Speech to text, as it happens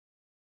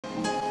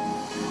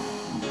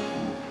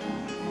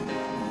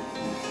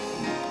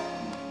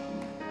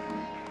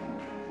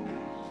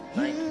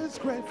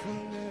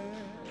gratefulness.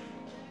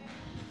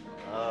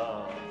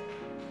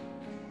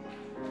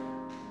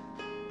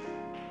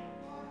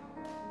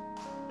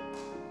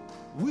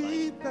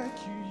 We thank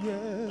you,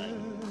 yes.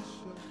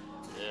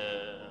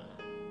 Yeah.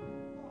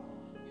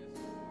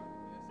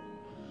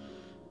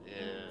 Yeah.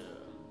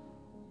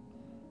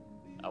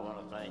 I want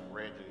to thank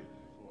Reggie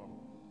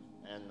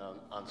and the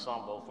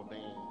ensemble for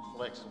being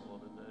flexible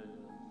today.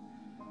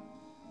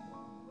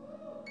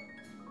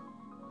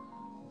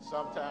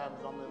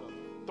 Sometimes I'm in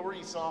a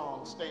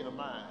 3-song state of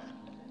mind.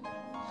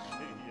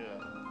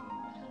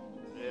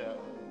 Yeah.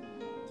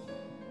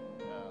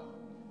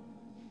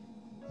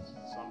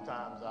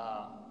 Sometimes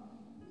our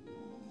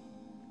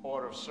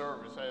order of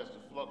service has to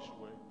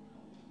fluctuate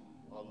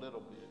a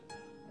little bit.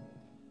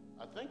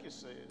 I think it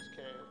says,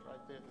 Cass,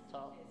 right there at the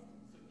top.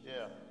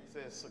 Yeah, it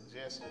says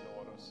suggested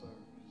order of service.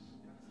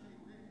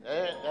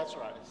 That's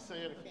right. Say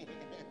it again.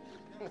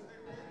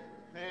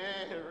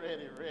 Yeah,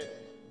 ready.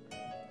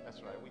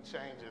 That's right. We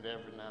change it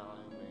every now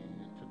and then.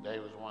 Today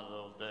was one of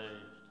those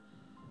days.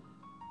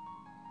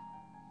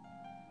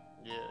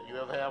 Yeah, you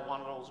ever have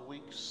one of those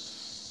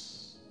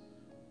weeks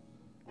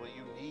where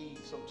you need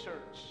some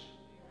church?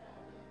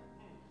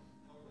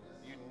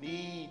 You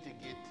need to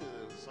get to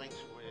the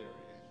sanctuary.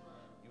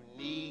 You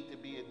need to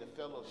be in the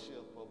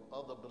fellowship of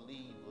other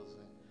believers.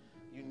 And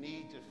you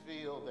need to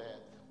feel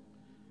that.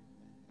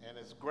 And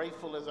as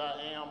grateful as I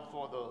am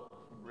for the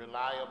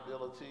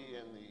reliability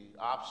and the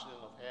option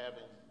of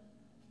having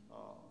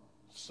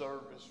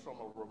service from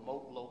a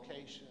remote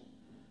location,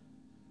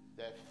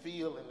 that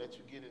feeling that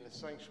you get in the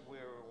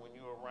sanctuary when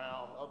you're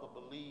around other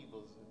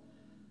believers,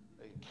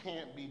 it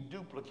can't be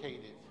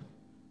duplicated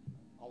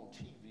on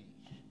TV,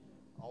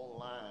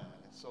 online.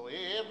 And so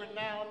every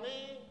now and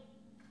then,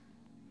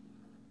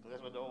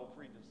 that's what the old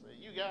preacher said,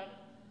 you got to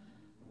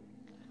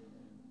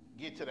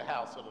get to the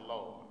house of the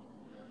Lord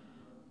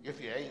if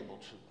you're able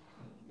to.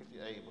 If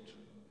you're able to.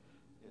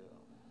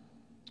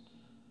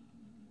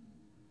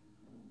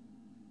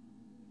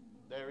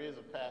 There is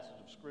a passage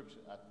of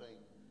scripture, I think,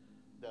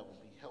 that will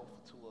be helpful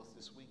to us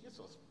this week.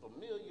 It's a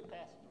familiar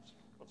passage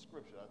of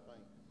scripture, I think,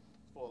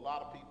 for a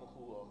lot of people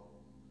who are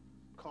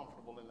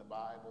comfortable in the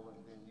Bible and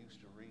been used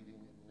to reading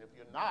it. And if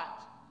you're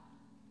not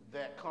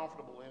that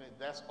comfortable in it,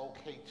 that's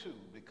okay too,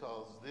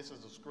 because this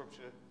is a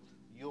scripture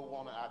you'll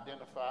want to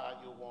identify,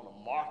 you'll want to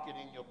mark it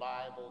in your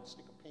Bible,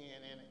 stick a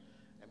pen in it,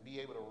 and be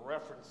able to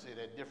reference it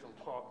at different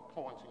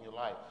points in your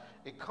life.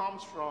 It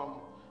comes from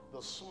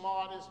the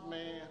smartest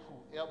man who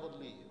ever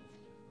lived.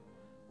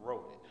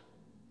 Wrote it.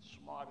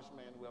 Smartest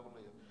man who ever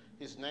lived.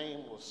 His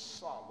name was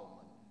Solomon.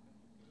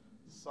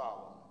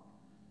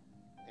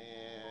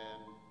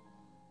 And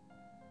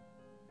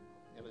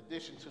in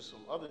addition to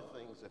some other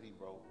things that he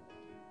wrote,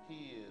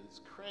 he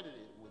is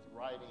credited with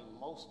writing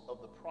most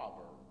of the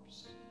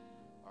Proverbs.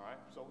 All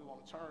right, so we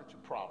want to turn to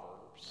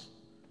Proverbs.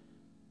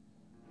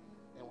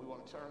 And we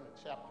want to turn to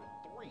chapter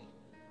 3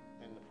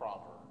 in the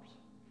Proverbs.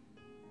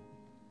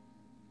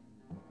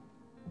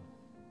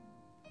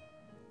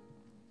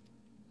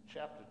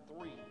 Chapter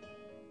 3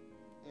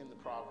 in the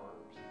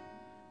Proverbs.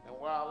 And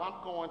while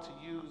I'm going to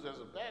use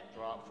as a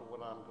backdrop for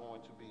what I'm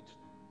going to be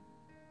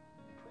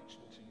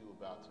preaching to you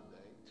about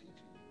today,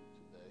 teaching you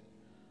today,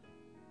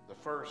 the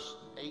first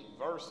 8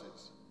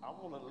 verses, I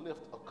want to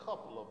lift a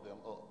couple of them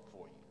up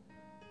for you.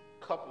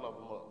 A couple of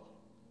them up.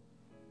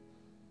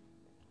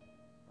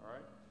 All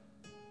right?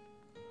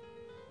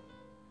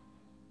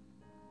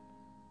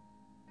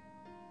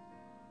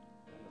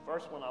 And the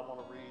first one I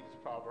want to read is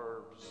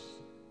Proverbs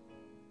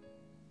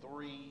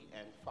 3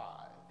 and 5.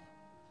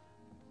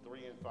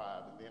 3 and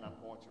 5, and then I'm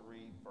going to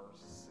read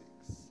verse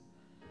 6.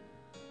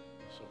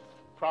 So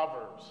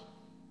Proverbs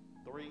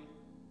 3,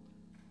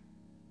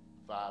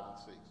 5, and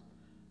 6.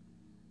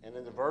 And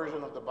in the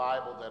version of the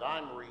Bible that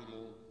I'm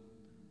reading,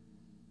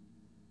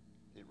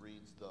 it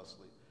reads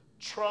thusly: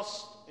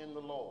 trust in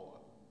the Lord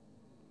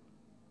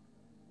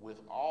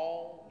with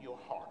all your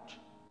heart,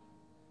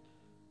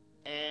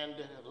 and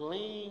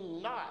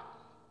lean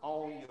not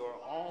on your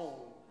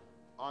own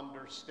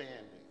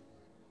understanding.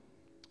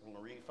 I'm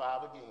going to read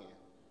 5 again.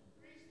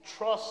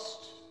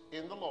 Trust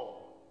in the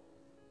Lord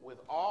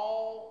with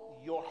all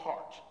your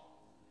heart,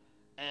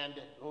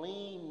 and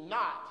lean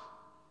not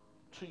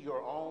to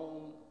your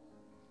own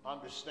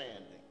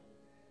understanding.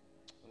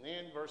 And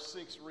then verse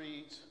 6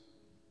 reads,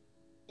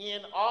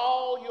 in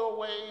all your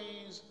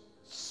ways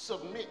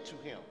submit to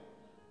him,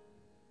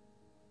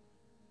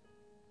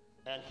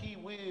 and he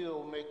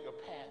will make your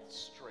path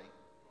straight.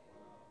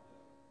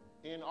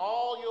 In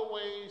all your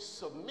ways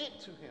submit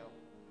to him,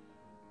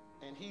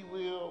 and he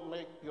will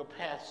make your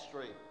path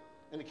straight.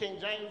 In the King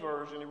James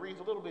Version, it reads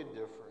a little bit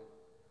different.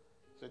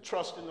 It said,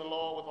 trust in the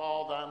Lord with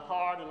all thine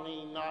heart, and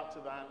lean not to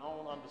thine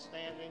own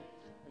understanding.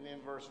 And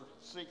then verse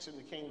 6 in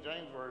the King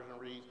James Version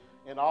reads,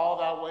 in all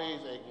thy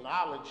ways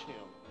acknowledge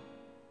him,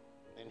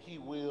 and he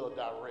will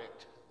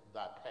direct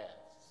thy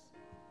paths.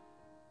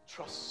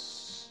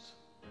 Trust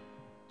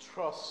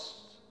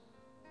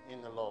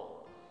in the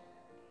Lord.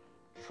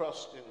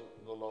 Trust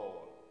in the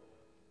Lord.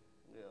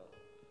 Yeah.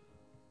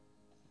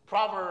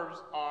 Proverbs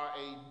are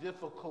a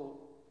difficult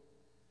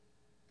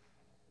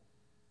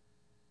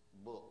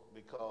book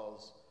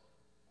because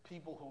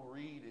people who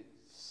read it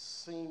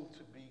seem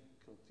to be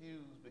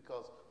confused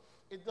because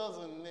it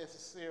doesn't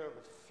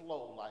necessarily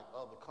flow like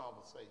other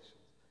conversations.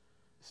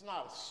 It's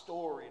not a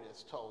story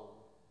that's told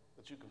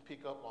that you can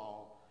pick up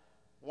on.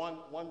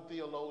 One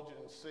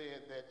theologian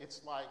said that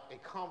it's like a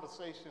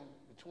conversation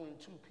between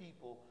two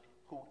people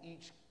who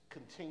each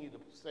continue to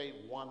say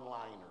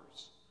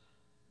one-liners.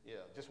 Yeah,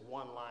 just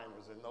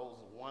one-liners, and those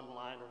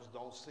one-liners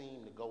don't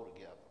seem to go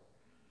together.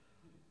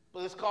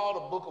 But it's called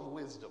a book of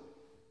wisdom,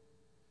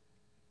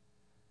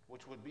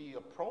 which would be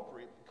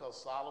appropriate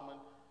because Solomon,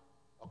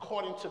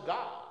 according to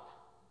God,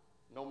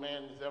 no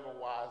man is ever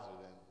wiser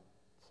than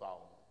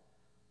Solomon.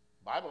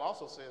 The Bible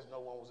also says no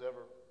one was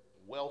ever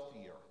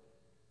wealthier,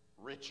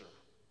 richer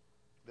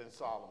than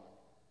Solomon.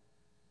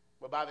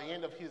 But by the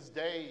end of his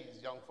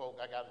days, young folk,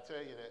 I got to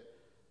tell you that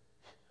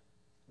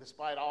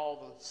despite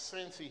all the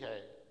sense he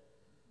had,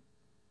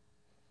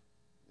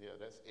 yeah,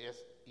 that's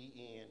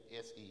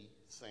S-E-N-S-E,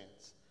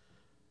 sense.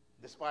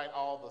 Despite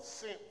all the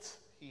sense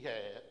he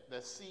had,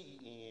 that's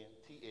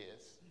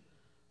C-E-N-T-S.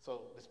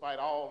 So despite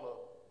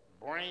all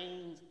the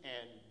brains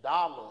and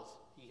dollars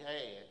he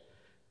had,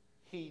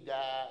 he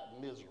died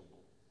miserable.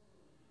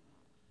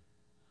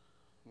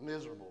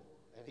 Miserable.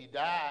 And he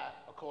died,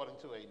 according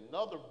to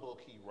another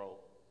book he wrote,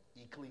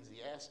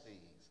 Ecclesiastes,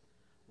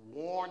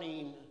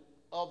 warning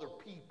other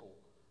people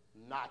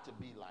not to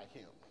be like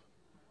him.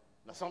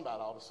 Now somebody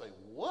ought to say,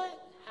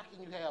 what? How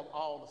can you have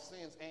all the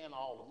sense and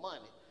all the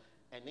money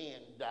and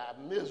then die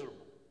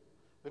miserable?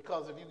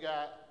 Because if you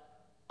got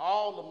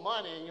all the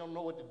money and you don't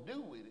know what to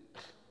do with it,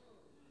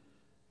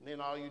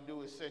 then all you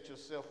do is set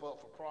yourself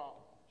up for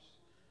problems.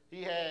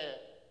 He had,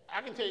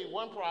 I can tell you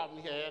one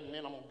problem he had, and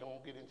then I'm going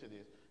to get into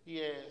this. He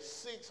had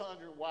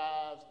 600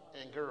 wives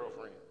and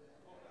girlfriends.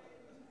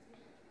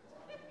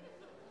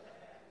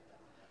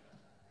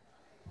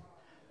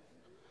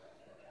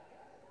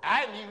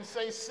 I didn't even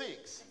say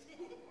 6.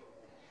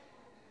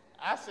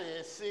 I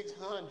said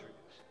 600.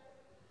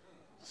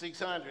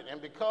 600.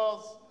 And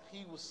because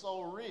he was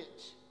so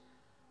rich,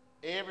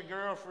 every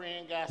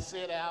girlfriend got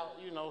set out.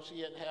 You know, she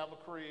had to have a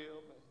crib,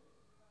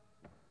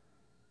 and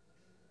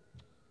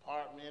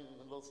apartment,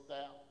 and a little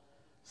style.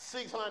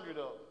 600 of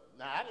them.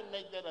 Now, I didn't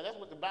make that up. That's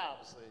what the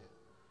Bible said.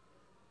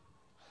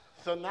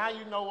 So now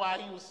you know why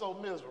he was so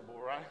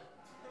miserable, right?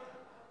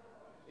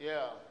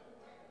 Yeah.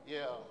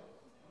 Yeah.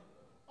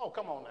 Oh,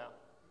 come on now.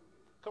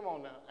 Come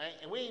on now.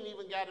 And we ain't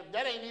even got it.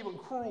 That ain't even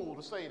cruel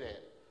to say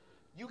that.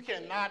 You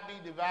cannot be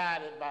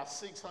divided by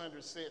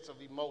 600 sets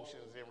of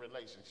emotions in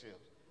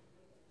relationships.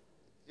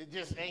 It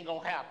just ain't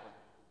going to happen.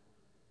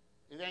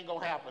 It ain't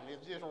going to happen.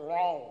 It's just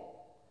wrong.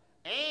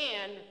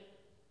 And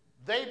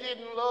they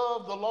didn't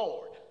love the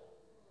Lord.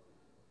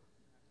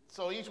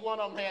 So each one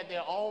of them had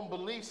their own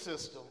belief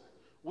system,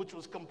 which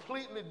was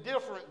completely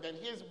different than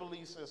his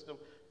belief system.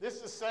 This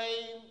is the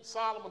same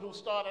Solomon who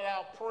started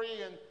out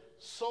praying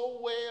so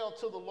well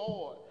to the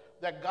Lord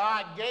that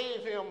God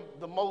gave him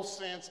the most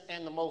sense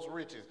and the most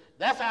riches.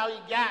 That's how he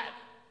got it.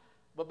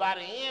 But by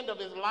the end of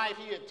his life,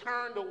 he had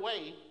turned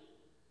away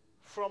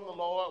from the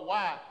Lord.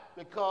 Why?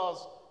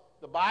 Because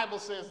the Bible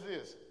says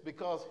this,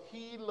 because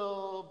he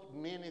loved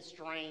many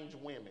strange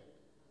women.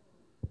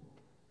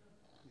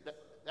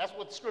 That's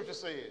what the scripture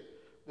said.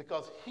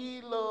 Because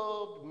he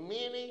loved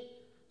many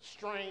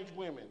strange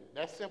women.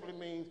 That simply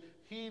means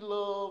he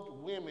loved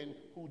women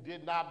who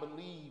did not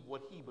believe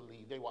what he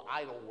believed. They were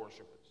idol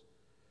worshipers.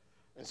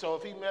 And so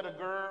if he met a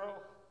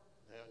girl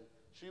and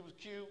she was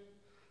cute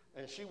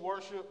and she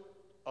worshiped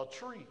a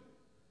tree,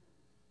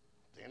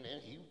 then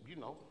he, you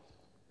know,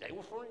 they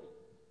were friends.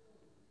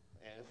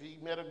 And if he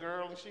met a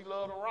girl and she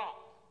loved a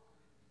rock,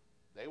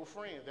 they were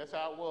friends. That's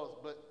how it was.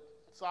 But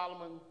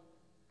Solomon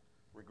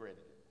regretted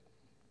it.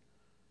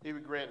 He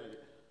regretted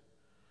it.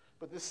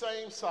 But the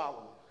same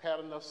Solomon had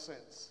enough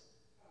sense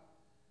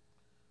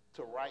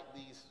to write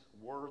these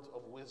words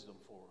of wisdom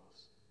for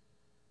us.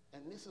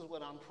 And this is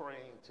what I'm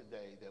praying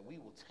today, that we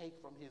will take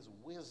from his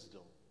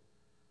wisdom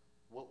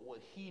what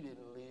he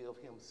didn't live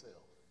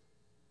himself.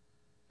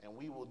 And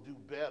we will do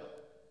better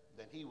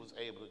than he was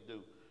able to do.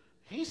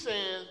 He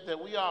says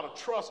that we ought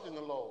to trust in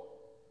the Lord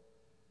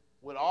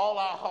with all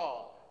our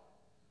heart.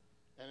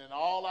 And in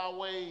all our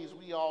ways,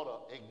 we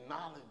ought to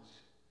acknowledge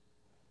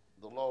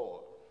the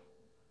Lord.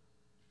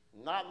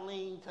 Not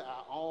lean to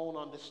our own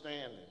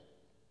understanding.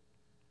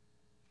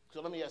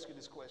 So let me ask you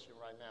this question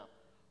right now.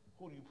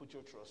 Who do you put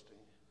your trust in?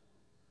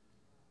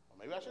 Or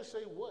maybe I should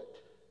say what?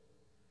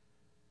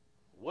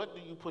 What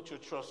do you put your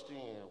trust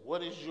in?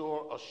 What is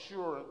your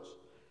assurance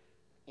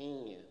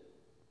in?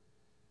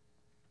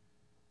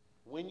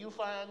 When you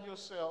find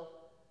yourself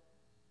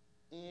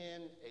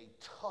in a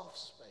tough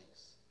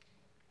space,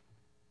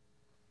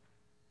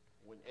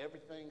 when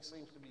everything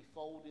seems to be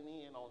folding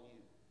in on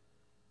you,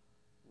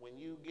 when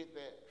you get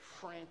that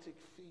frantic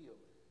feeling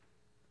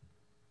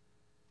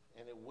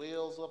and it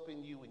wells up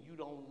in you and you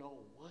don't know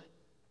what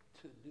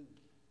to do,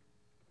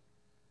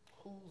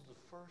 who's the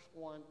first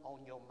one on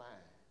your mind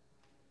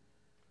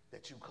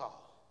that you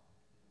call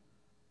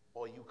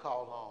or you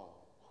call on?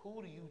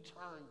 Who do you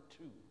turn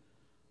to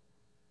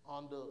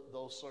under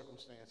those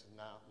circumstances.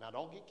 Now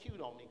don't get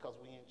cute on me because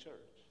we in church.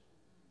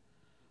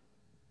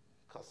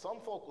 Because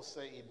some folk will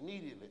say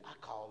immediately, I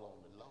call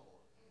on the Lord.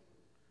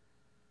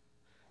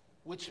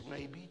 Which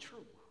may be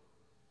true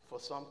for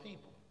some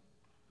people.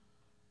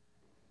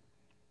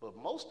 But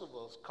most of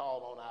us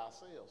call on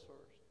ourselves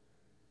first.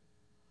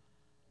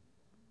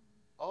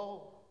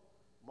 Oh,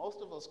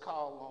 most of us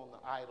call on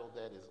the idol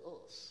that is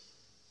us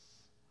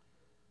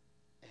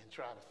and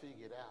try to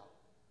figure it out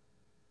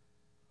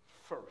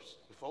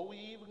first. Before we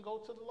even go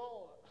to the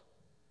Lord,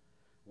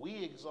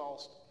 we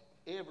exhaust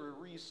every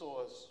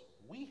resource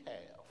we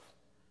have,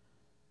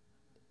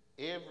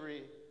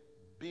 every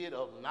bit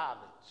of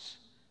knowledge,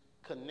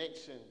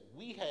 connection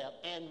we have.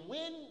 And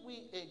when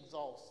we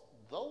exhaust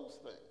those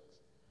things,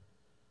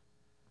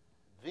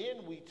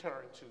 then we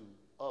turn to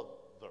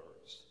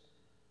others.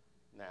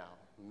 Now,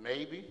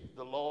 maybe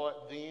the Lord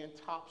then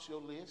tops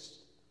your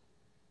list,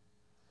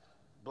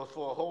 but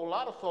for a whole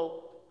lot of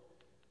folk,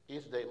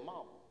 it's their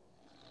mama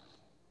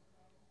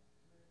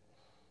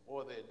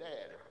or their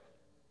dad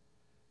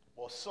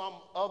or some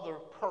other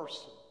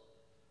person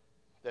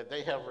that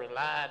they have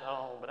relied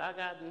on. But I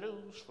got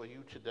news for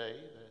you today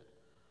that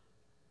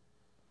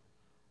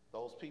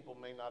those people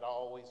may not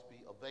always be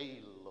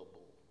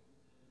available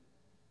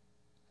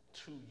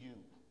to you.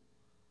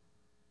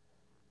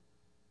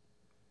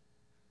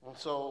 And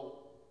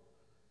so,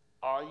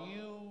 are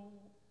you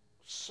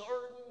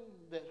certain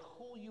that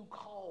who you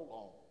call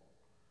on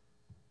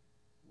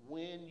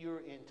when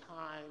you're in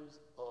times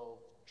of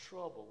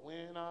trouble?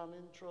 When I'm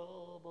in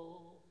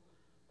trouble,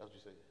 that's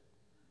what you say.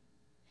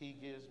 He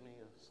gives me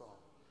a song.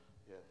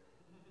 Yeah.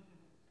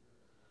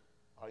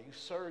 Are you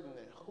certain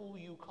that who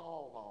you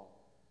call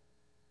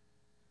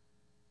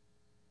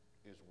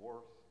on is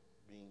worth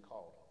being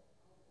called on?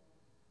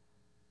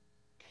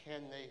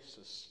 Can they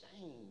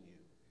sustain you,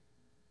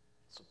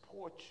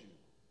 support you,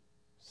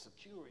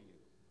 secure you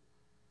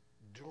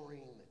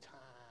during the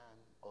time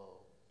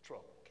of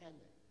trouble? Can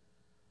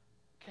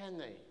they? Can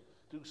they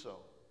do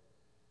so?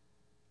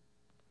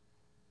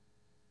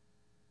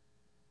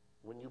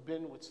 When you've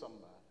been with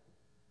somebody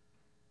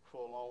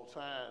for a long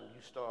time,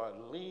 you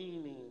start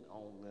leaning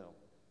on them.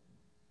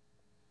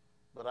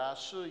 But I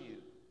assure you,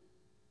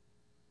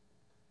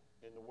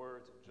 in the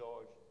words of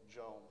George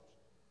Jones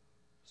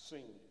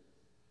Sr.,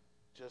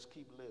 just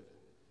keep living.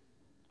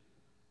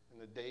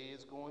 And the day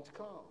is going to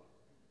come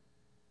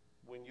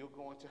when you're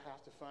going to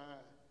have to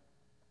find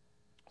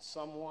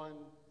someone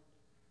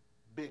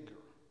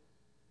bigger,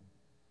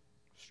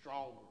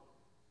 stronger,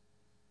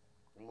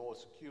 and more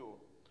secure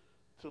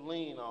to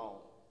lean on.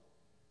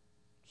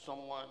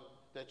 Someone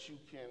that you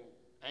can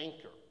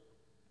anchor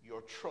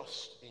your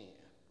trust in.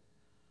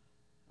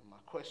 And my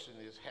question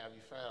is, have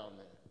you found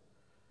that?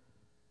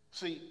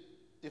 See,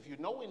 if you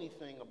know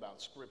anything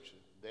about Scripture,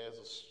 there's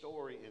a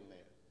story in there,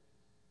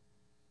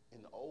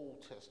 in the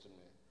Old Testament,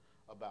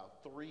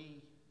 about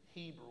 3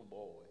 Hebrew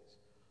boys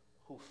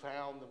who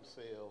found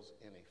themselves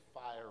in a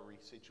fiery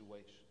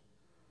situation.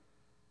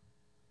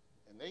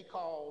 And they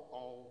called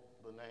on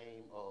the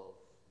name of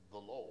the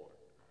Lord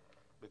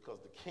because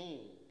the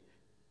king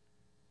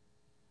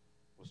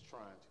was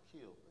trying to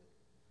kill them.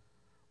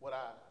 What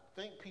I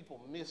think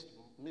people miss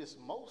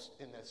most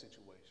in that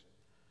situation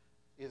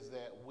is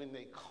that when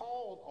they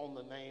called on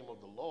the name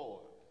of the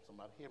Lord,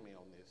 somebody hear me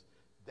on this,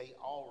 they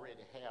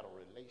already had a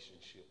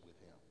relationship with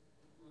him.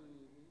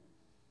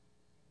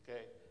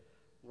 Okay?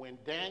 When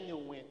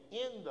Daniel went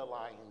in the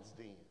lion's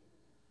den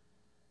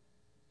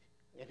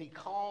and he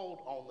called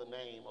on the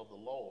name of the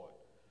Lord,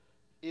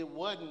 it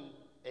wasn't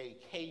a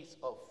case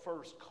of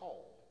first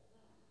call.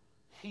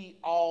 He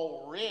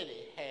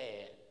already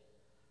had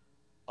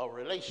a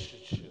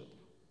relationship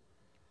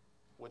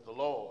with the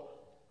Lord.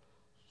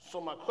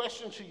 So my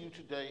question to you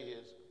today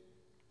is,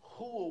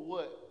 who or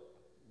what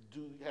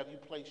have you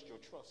placed your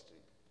trust in?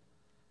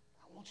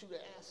 I want you to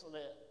answer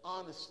that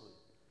honestly,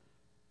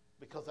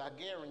 because I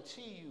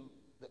guarantee you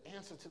the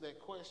answer to that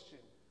question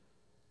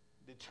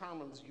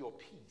determines your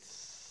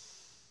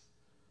peace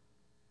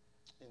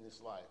in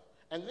this life.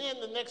 And then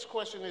the next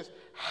question is,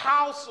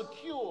 how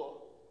secure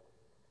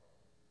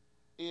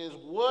is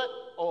what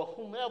or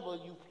whomever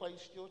you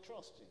placed your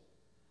trust in?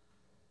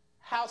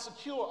 How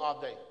secure are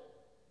they?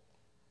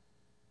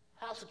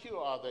 How secure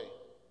are they?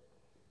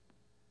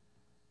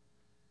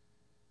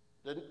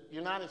 The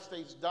United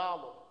States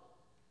dollar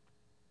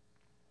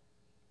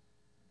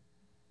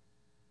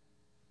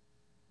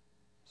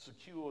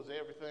secures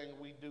everything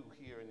we do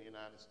here in the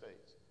United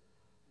States.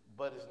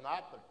 But it's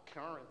not the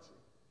currency.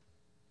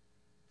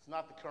 It's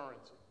not the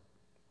currency.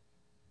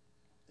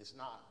 It's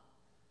not.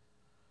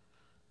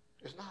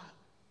 It's not.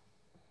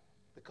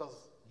 Because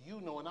you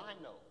know and I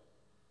know,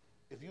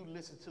 if you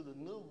listen to the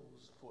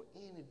news for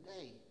any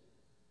day,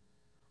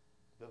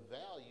 the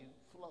value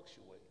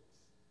fluctuates.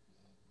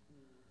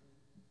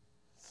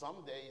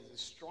 Some days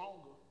it's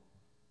stronger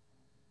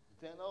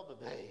than other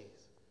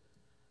days.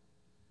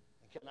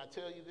 And can I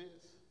tell you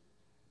this?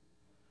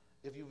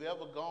 If you've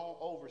ever gone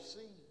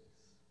overseas,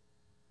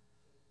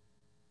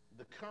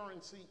 the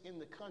currency in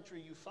the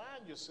country you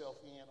find yourself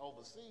in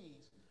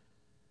overseas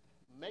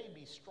may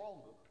be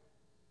stronger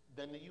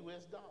than the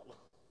U.S. dollar.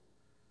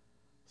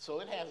 So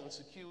it hasn't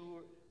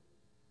secured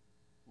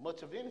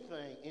much of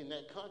anything in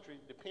that country.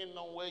 Depending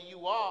on where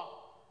you are,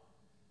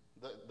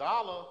 the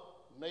dollar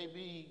may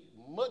be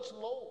much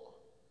lower.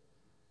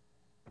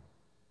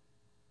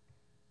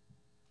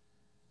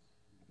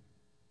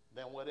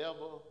 Than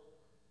whatever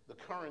the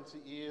currency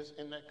is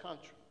in that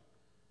country.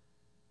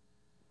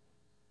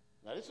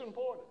 Now, this is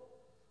important.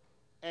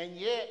 And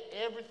yet,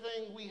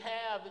 everything we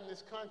have in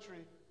this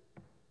country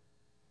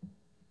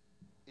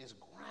is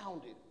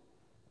grounded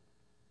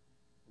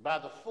by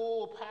the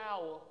full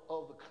power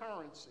of the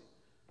currency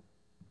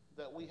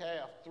that we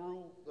have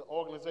through the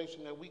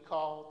organization that we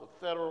call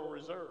the Federal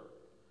Reserve.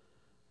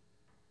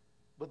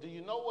 But do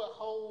you know what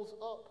holds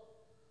up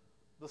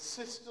the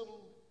system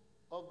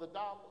of the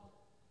dollar?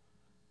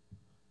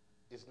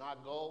 It's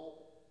not gold.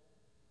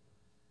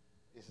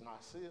 It's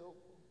not silver.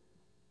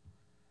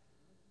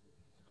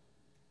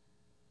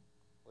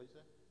 What you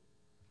say?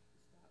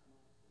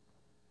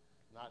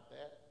 Not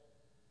that.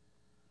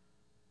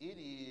 It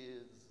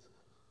is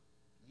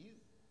you.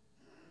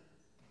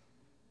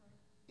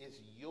 It's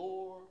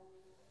your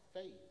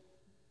faith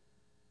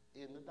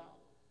in the dollar.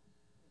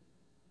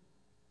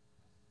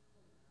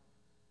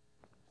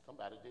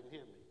 Somebody didn't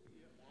hear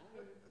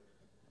me.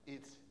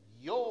 It's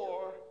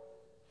your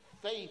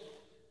faith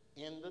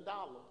in the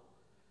dollar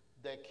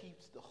that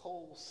keeps the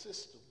whole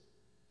system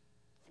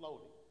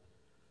floating.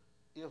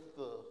 If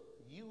the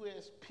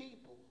U.S.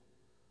 people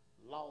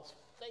lost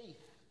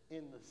faith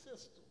in the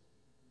system,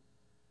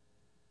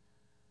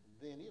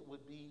 then it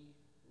would be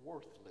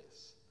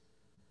worthless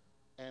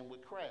and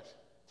would crash.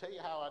 Tell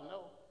you how I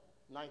know,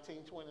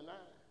 1929,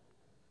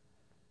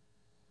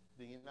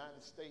 the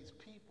United States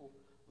people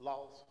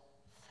lost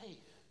faith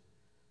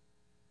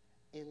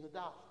in the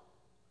dollar.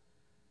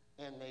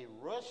 And they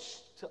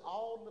rushed to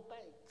all the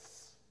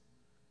banks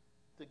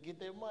to get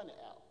their money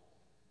out.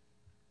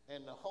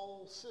 And the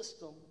whole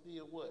system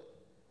did what?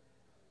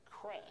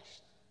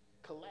 Crashed,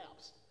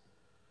 collapsed.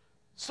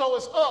 So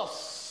it's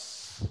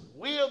us.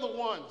 We are the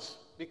ones,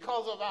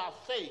 because of our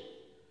faith,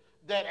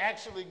 that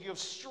actually give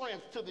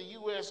strength to the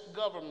U.S.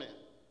 government.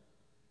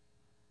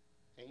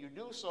 And you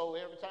do so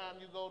every time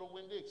you go to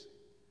Winn-Dixie.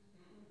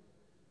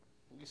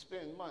 You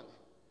spend money.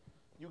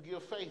 You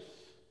give faith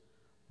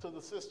to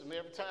the system.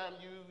 Every time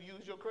you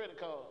use your credit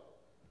card,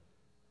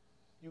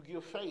 you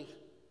give faith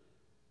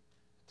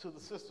to the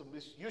system.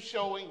 You're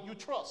showing you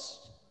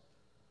trust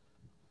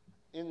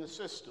in the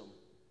system.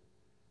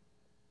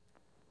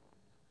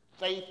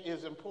 Faith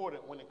is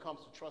important when it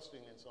comes to trusting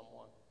in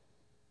someone.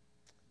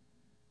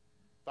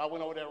 If I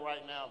went over there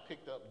right now and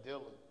picked up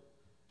Dylan,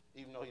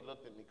 even though he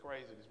looked at me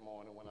crazy this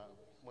morning when I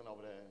went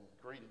over there and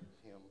greeted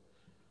him,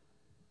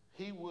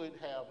 he would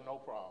have no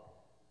problem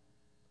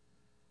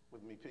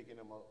with me picking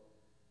him up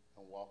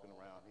and walking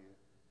around here.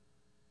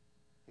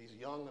 He's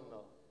young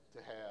enough to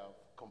have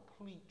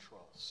complete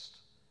trust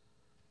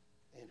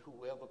in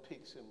whoever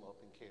picks him up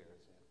and carries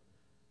him.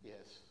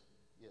 Yes,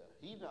 yeah.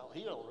 He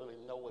don't really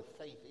know what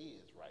faith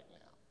is right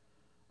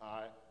now.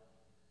 All right.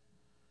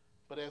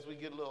 But as we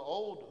get a little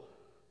older,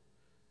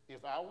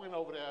 if I went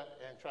over there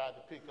and tried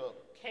to pick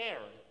up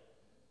Karen,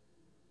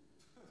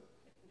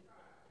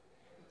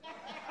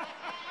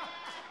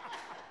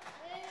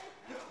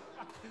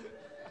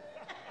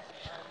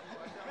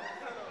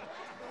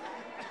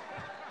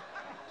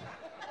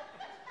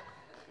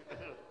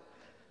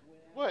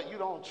 what, you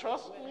don't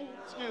trust me?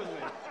 Excuse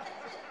me.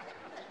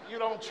 You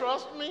don't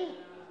trust me?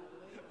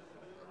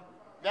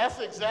 That's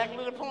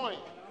exactly the point.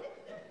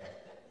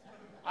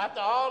 After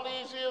all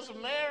these years of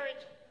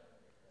marriage,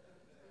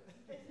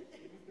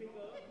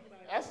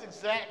 that's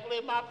exactly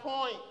my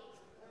point.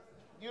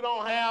 You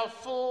don't have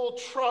full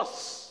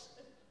trust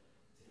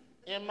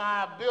in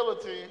my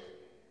ability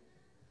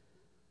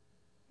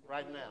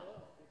right now.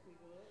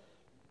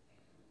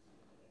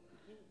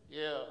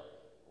 Yeah,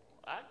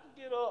 I can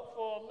get up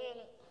for a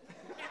minute.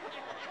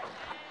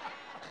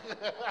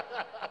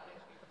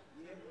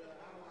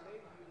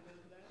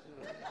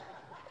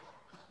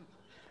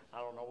 I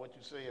don't know what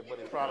you said, but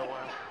it probably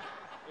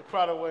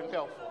wasn't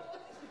helpful.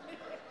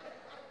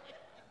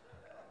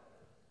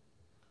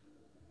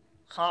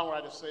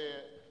 Songwriter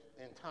said,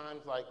 in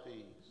times like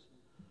these,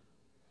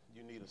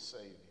 you need a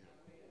savior.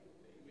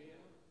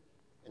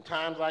 In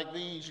times like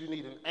these, you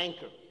need an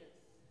anchor.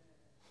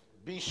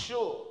 Be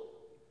sure,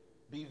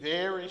 be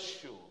very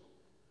sure,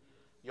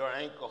 your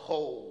anchor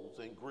holds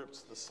and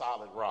grips the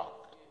solid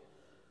rock.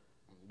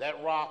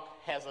 That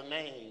rock has a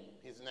name.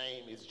 His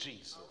name is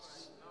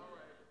Jesus.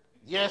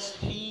 Yes,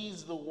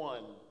 he's the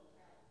one.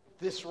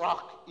 This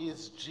rock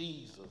is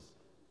Jesus,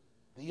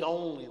 the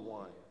only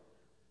one.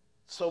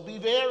 So be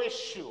very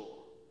sure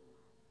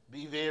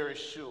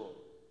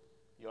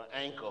your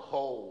anchor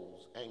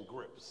holds and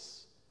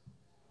grips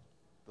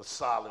the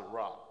solid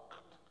rock.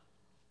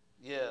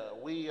 Yeah,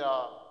 we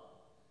are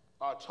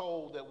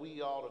told that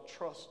we ought to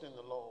trust in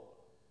the Lord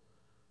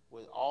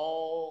with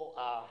all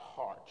our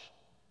heart,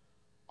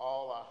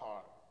 all our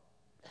heart.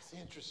 That's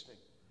interesting,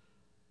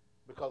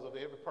 because of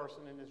every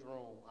person in this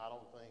room, I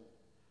don't think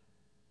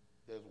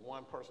there's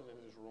one person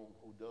in this room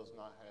who does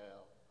not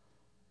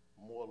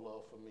have more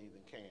love for me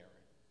than Karen.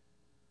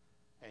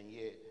 And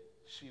yet,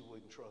 she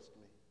wouldn't trust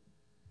me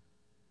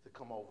to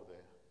come over there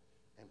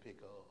and pick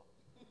her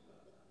up.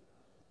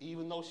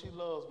 Even though she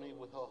loves me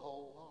with her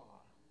whole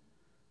heart,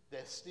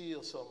 there's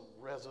still some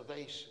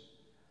reservation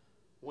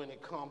when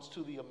it comes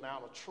to the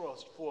amount of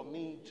trust for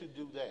me to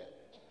do that.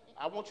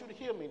 I want you to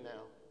hear me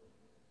now.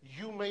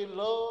 You may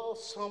love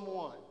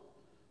someone,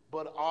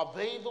 but are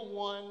they the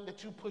one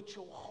that you put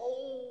your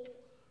whole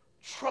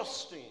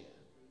trust in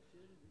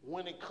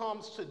when it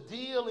comes to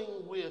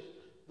dealing with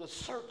the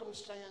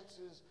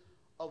circumstances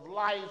of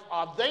life?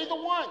 Are they the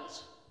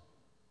ones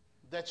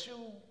that you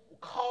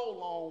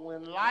call on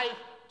when life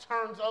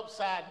turns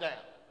upside down?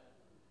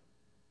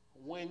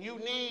 When you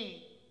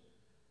need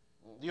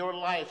your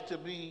life to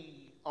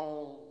be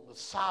on the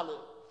solid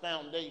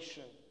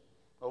foundation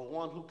of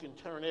one who can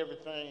turn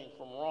everything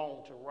from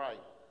wrong to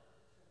right.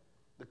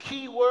 The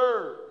key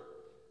word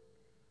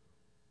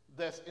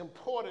that's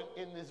important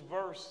in this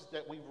verse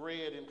that we've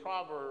read in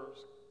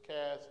Proverbs,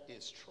 Cass,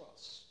 is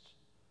trust.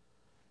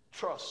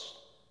 Trust.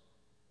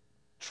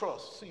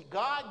 Trust. See,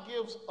 God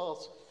gives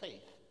us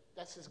faith.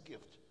 That's his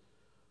gift.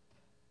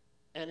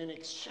 And in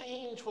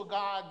exchange for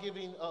God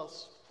giving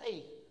us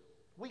faith,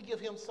 we give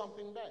him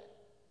something back.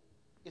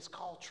 It's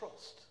called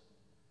trust.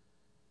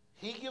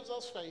 He gives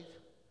us faith,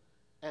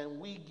 and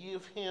we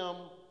give him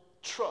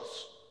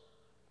trust.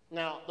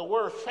 Now, the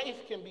word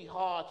faith can be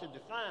hard to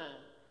define.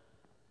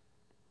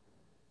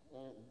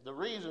 The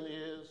reason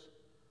is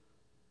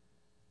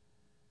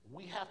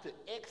we have to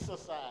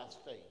exercise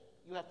faith.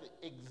 You have to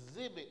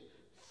exhibit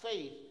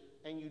faith,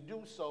 and you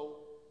do so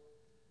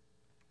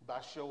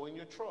by showing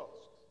your trust.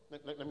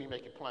 Let me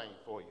make it plain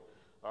for you,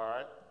 all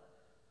right?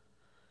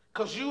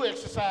 Because you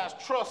exercised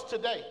trust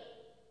today.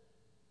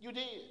 You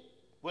did.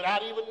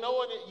 Without even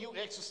knowing it, you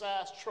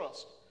exercised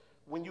trust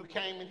when you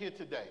came in here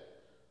today.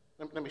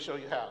 Let me show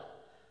you how.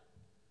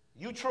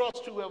 You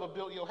trust whoever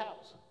built your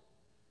house,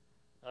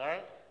 all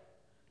right?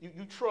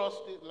 You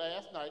trusted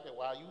last night that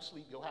while you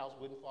sleep, your house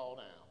wouldn't fall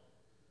down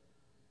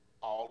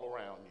all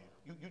around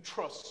you. You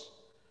trust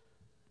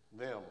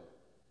them.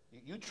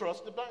 You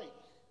trust the bank.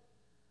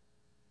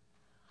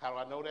 How do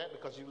I know that?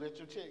 Because you let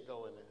your check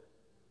go in there.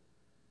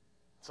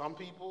 Some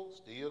people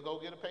still go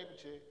get a paper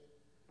check.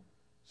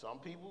 Some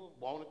people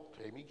want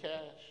to pay me cash.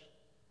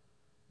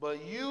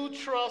 But you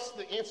trust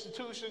the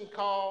institution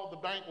called the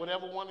bank,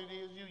 whatever one it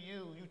is you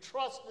use. You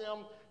trust them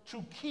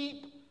to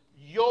keep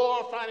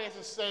your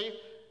finances safe,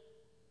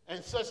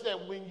 and such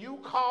that when you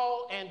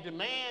call and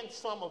demand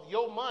some of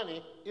your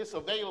money, it's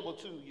available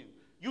to you.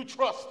 You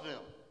trust them.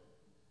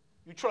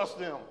 You trust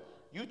them.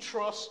 You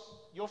trust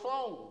your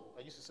phone.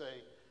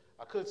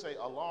 I could say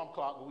alarm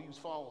clock, but we use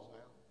phones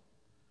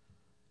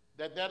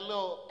now. That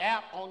little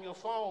app on your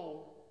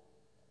phone,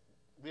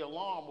 the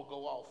alarm will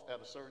go off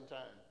at a certain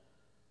time.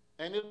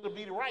 And it'll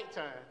be the right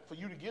time for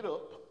you to get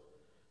up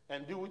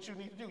and do what you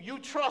need to do. You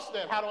trust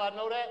that. How do I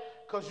know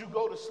that? Because you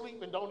go to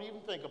sleep and don't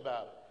even think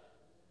about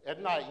it.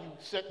 At night, you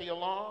set the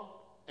alarm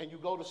and you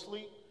go to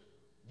sleep.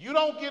 You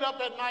don't get up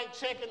at night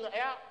checking the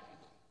app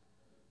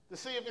to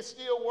see if it's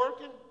still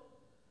working.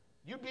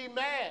 You'd be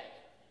mad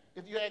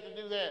if you had to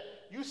do that.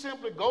 You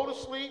simply go to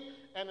sleep,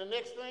 and the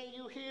next thing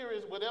you hear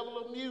is whatever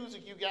little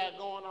music you got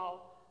going on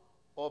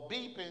or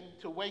beeping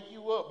to wake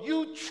you up.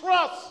 You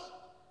trust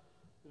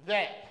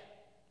that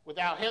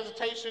without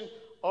hesitation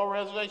or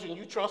reservation.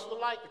 You trust the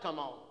light to come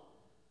on.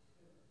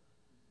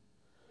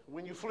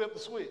 When you flip the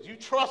switch, you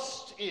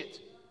trust it.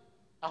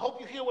 I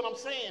hope you hear what I'm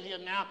saying here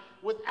now.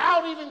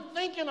 Without even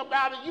thinking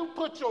about it, you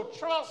put your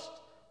trust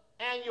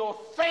and your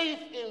faith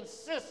in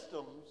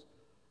systems.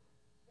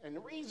 And the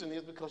reason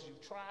is because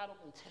you've tried them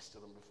and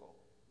tested them before.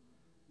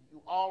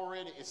 You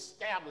already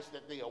established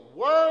that they are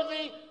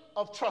worthy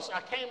of trust.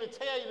 I came to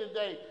tell you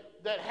today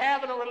that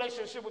having a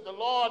relationship with the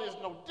Lord is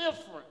no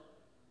different.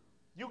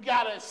 You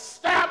got to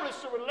establish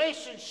a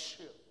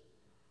relationship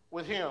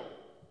with him.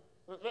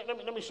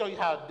 Let me show you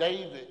how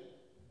David,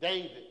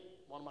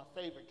 one of my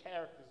favorite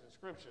characters in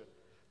Scripture,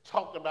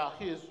 talked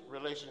about his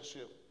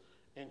relationship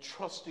in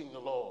trusting the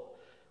Lord.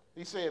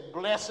 He said,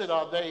 "Blessed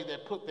are they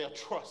that put their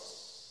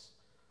trust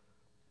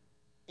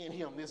in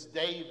him." This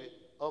David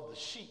of the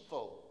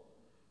sheepfold.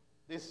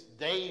 This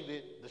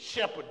David, the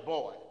shepherd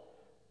boy.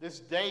 This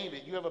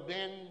David, you ever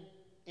been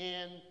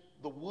in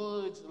the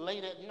woods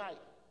late at night?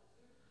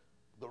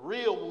 The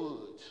real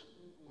woods.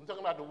 I'm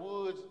talking about the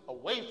woods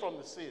away from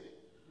the city,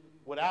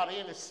 without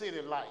any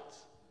city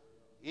lights.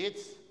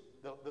 It's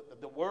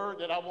the word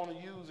that I want to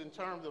use in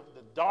terms of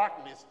the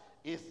darkness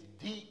is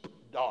deep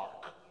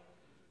dark.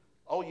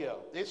 Oh yeah,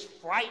 it's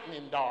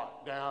frightening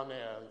dark down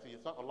there. See,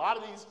 a lot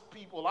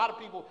of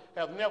people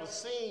have never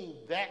seen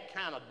that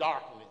kind of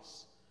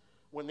darkness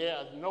when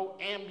there's no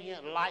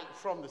ambient light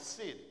from the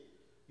city.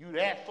 You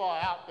that far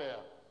out there,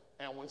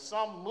 and when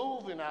something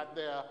moving out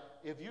there,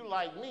 if you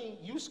like me,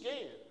 you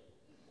scared.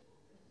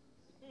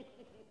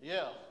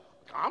 Yeah,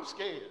 I'm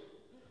scared.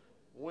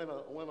 When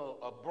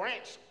a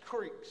branch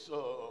creaks,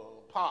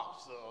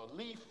 pops,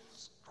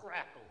 leaves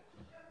crackle,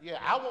 Yeah,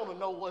 I want to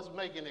know what's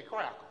making it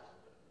crackle.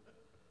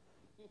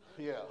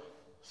 Yeah,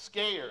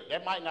 scared.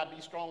 That might not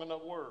be strong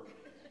enough word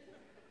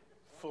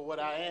for what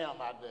I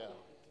am out there.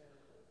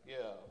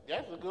 Yeah,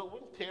 that's a good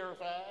one.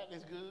 Terrified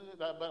is good.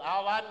 But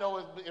all I know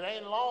is it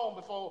ain't long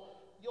before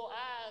your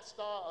eyes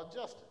start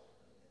adjusting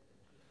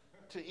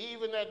to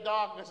even that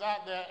darkness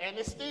out there, and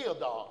it's still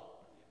dark.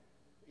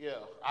 Yeah,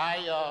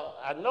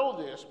 I know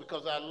this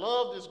because I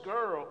love this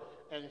girl,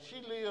 and she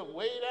lived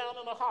way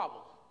down in a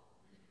hovel.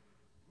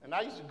 And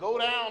I used to go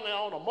down there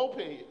on a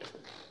moped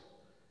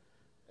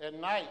at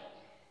night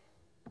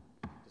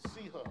to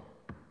see her.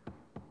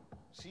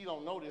 She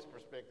don't know this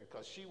perspective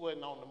because she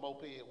wasn't on the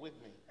moped with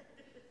me.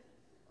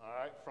 All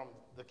right, from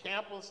the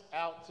campus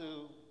out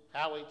to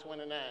Highway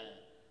 29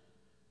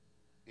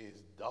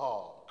 is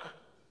dark.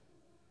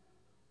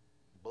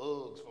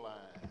 Bugs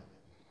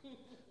flying.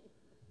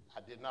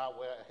 I did not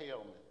wear a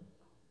helmet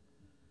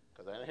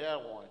because I didn't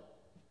have one.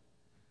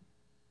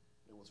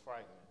 It was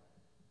frightening.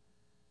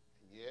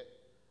 And yet,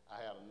 I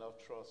had enough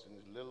trust in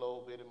this little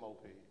old bitty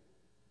moped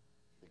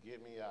to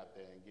get me out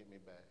there and get me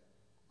back,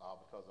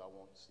 all because I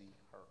want to see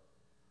her.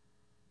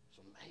 It's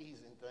an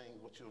amazing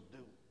thing what you'll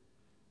do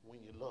when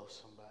you love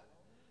somebody.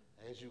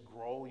 As you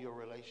grow your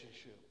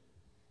relationship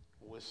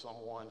with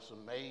someone, it's an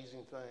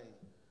amazing thing.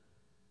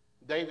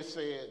 David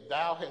said,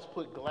 "Thou hast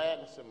put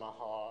gladness in my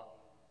heart,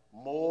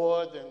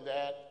 more than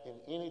that in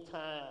any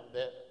time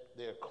that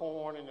their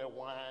corn and their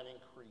wine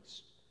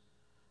increased.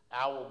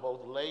 I will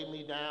both lay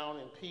me down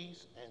in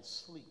peace and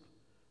sleep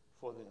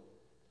for them.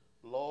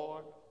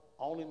 Lord,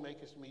 only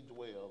makest me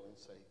dwell in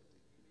safety."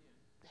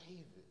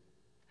 David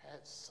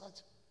had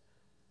such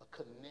a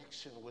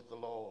connection with the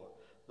Lord.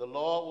 The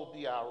Lord will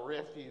be our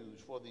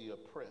refuge for the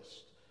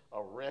oppressed,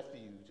 a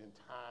refuge in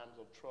times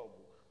of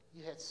trouble.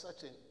 He had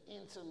such an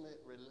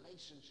intimate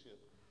relationship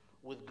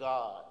with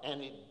God,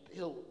 and it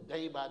built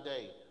day by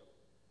day.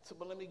 So,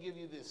 but let me give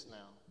you this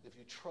now. If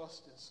you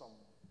trust in someone,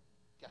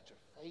 got your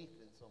faith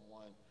in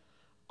someone,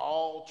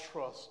 all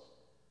trust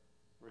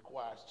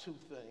requires two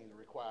things. It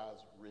requires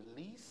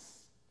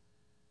release,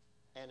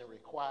 and it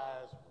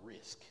requires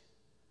risk.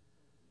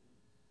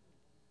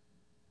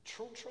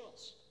 True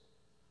trust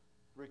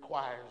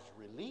requires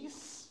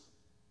release,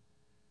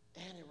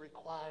 and it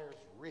requires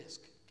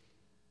risk.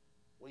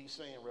 What are you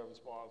saying, Reverend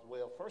Spars?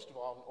 Well, first of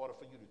all, in order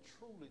for you to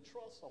truly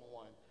trust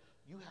someone,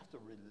 you have to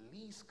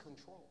release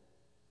control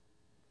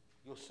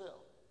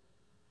yourself,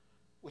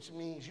 which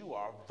means you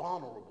are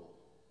vulnerable.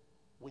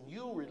 When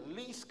you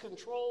release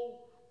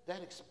control,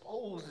 that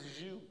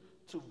exposes you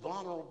to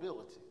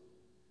vulnerability.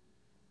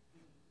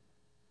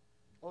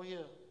 Oh,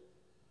 yeah.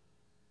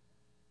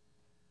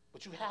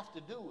 But you have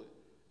to do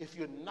it. If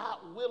you're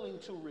not willing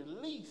to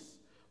release,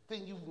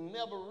 then you've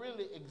never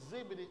really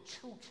exhibited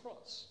true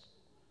trust.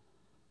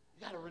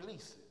 You got to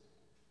release it.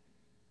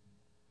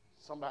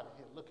 Somebody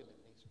here looking at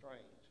me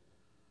strange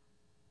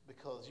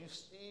because you're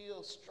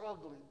still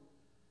struggling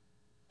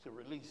to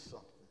release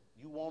something.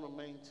 You want to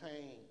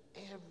maintain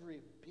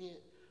every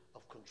bit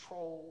of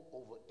control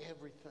over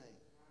everything.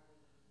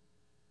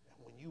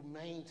 And when you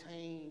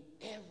maintain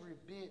every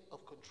bit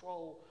of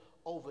control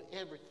over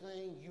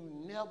everything, you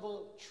never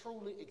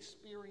truly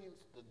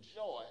experience the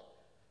joy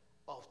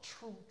of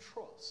true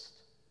trust.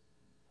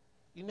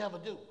 You never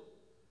do.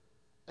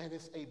 And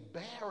it's a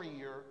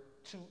barrier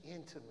to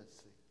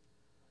intimacy.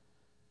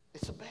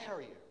 It's a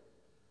barrier.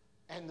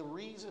 And the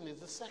reason is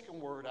the second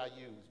word I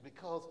use,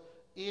 because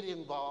it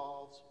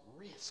involves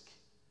risk.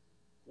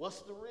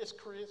 What's the risk,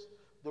 Chris?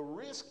 The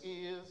risk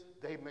is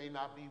they may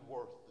not be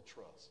worth the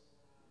trust.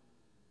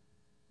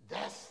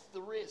 That's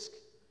the risk,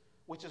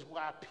 which is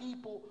why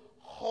people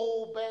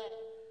hold back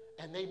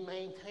and they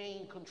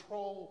maintain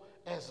control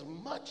as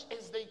much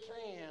as they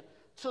can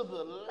to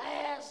the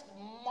last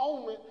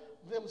moment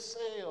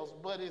themselves.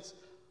 But it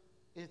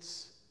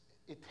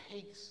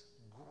takes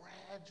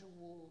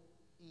gradual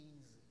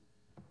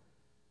easing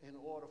in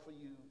order for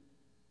you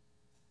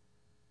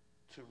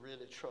to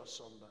really trust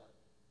somebody.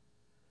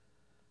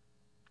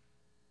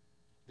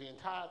 The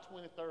entire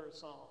 23rd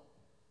Psalm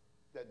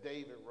that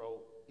David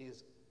wrote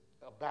is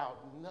about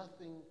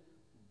nothing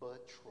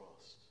but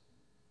trust.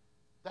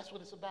 That's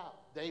what it's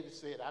about. David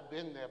said, I've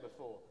been there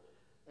before,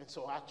 and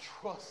so I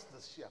trust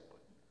the shepherd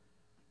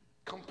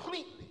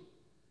completely.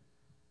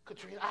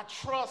 Katrina, I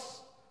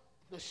trust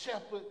the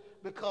shepherd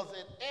because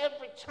at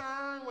every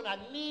turn when I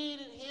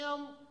needed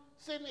him,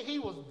 Sidney, he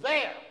was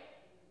there.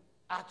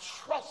 I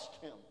trust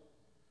him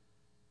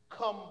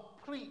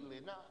completely.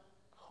 Now,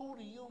 who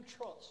do you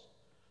trust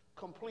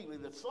completely?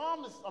 The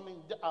psalmist,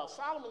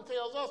 Solomon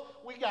tells us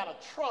we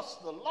got to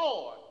trust the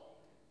Lord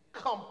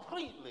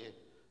completely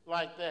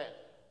like that.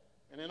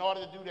 And in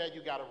order to do that,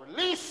 you got to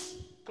release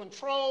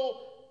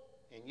control,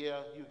 and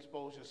yeah, you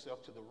expose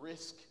yourself to the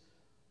risk.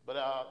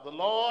 But the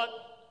Lord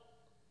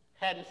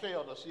hadn't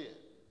failed us yet.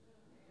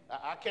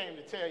 I came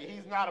to tell you,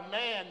 he's not a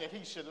man that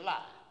he should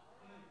lie.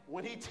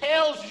 When he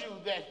tells you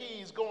that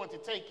he's going to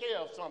take care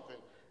of something,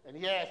 and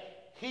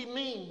he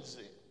means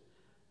it.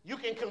 You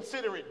can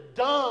consider it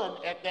done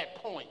at that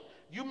point.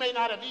 You may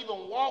not have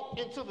even walked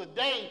into the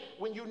day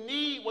when you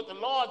need what the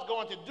Lord's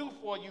going to do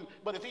for you,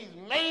 but if he's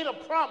made a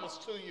promise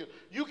to you,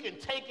 you can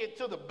take it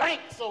to the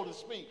bank, so to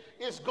speak.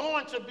 It's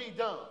going to be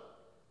done.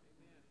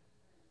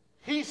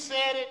 He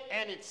said it,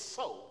 and it's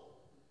so.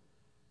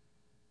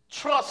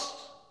 Trust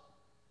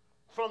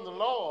from the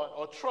Lord,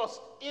 or trust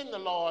in the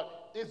Lord,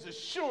 is the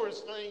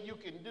surest thing you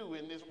can do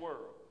in this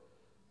world.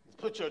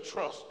 Put your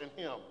trust in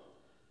him.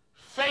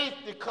 Faith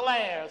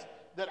declares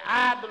that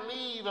I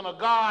believe in a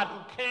God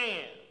who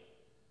can.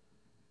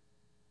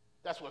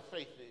 That's what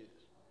faith is.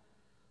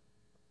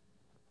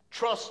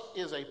 Trust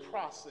is a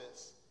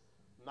process,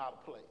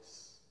 not a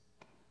place.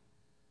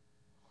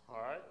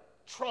 All right?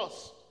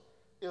 Trust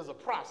is a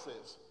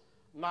process,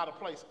 not a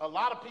place. A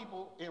lot of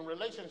people in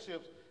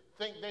relationships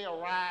think they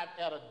arrive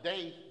at a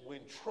day when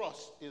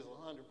trust is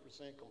 100%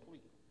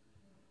 complete.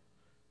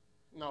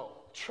 No,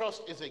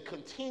 trust is a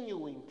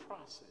continuing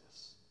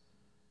process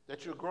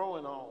that you're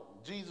growing on.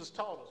 Jesus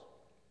taught us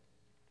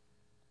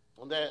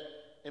on that.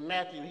 In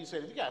Matthew, he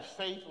said, if you got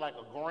faith like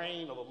a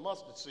grain of a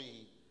mustard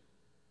seed,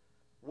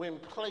 when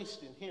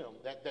placed in him,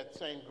 that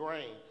same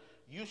grain,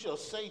 you shall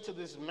say to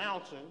this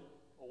mountain,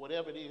 or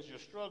whatever it is you're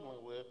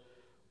struggling with,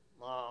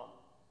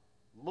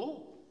 move.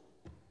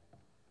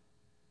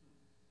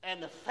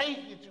 And the faith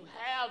that you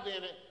have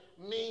in it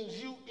means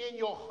you, in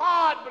your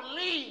heart,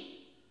 believe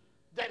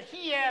that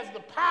he has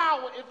the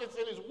power, if it's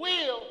in his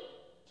will,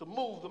 to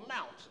move the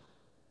mountain.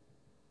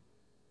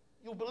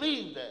 You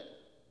believe that.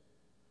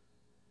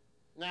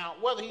 Now,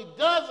 whether he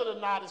does it or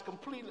not is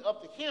completely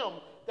up to him.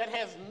 That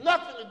has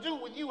nothing to do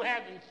with you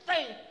having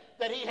faith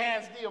that he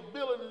has the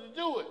ability to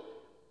do it.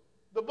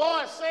 The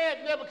boy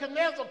said,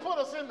 Nebuchadnezzar, put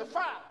us in the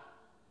fire.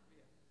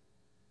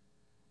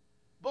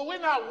 But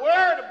we're not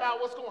worried about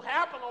what's going to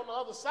happen on the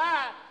other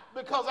side,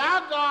 because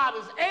our God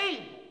is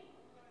able.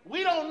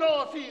 We don't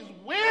know if he's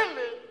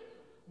willing,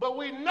 but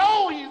we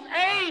know he's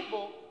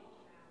able.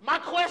 My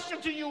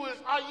question to you is,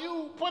 are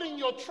you putting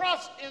your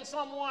trust in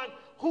someone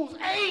who's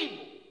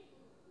able?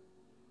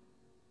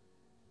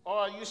 Or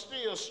are you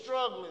still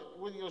struggling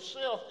with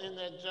yourself in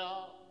that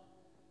job?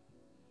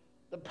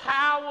 The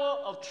power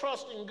of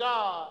trusting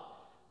God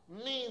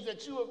means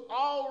that you have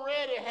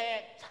already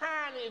had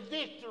tiny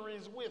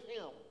victories with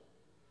him.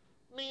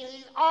 Means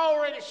he's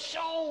already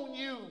shown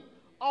you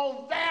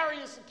on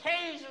various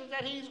occasions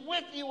that he's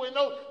with you, and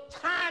those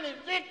tiny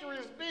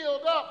victories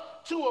build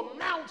up to a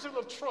mountain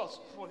of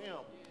trust for him.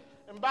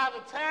 And by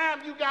the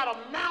time you got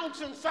a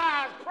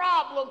mountain-sized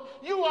problem,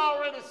 you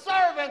already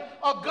serving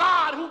a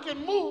God who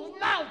can move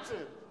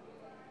mountains.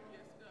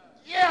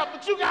 Yeah,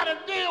 but you got to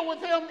deal with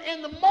him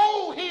in the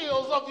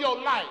molehills of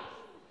your life.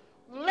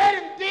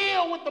 Let him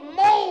deal with the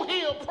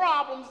molehill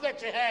problems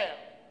that you have.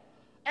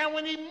 And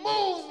when he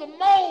moves the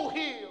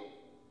molehill,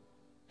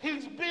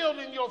 he's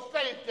building your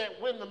faith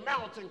that when the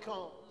mountain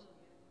comes,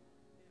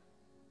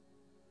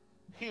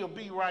 he'll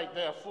be right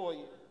there for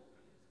you.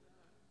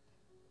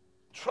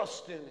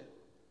 Trust in him.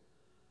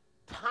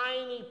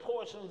 Tiny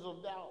portions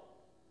of doubt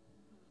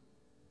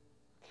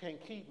can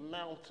keep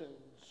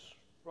mountains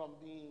from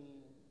being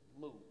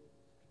moved.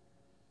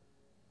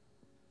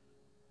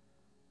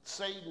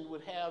 Satan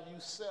would have you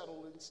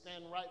settle and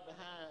stand right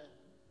behind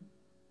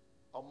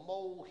a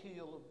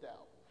molehill of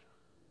doubt.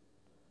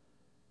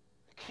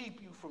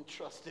 Keep you from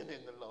trusting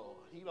in the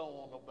Lord. He don't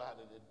want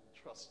nobody to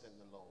trust in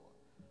the Lord.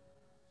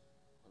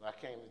 And I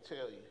came to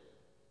tell you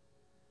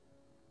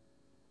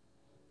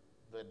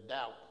that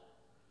doubt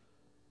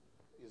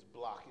is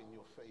blocking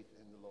your faith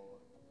in the Lord,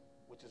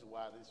 which is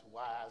why this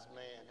wise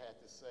man had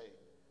to say,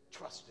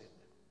 trust in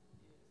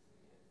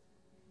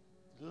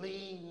him.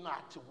 Lean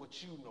not to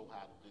what you know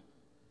how to do.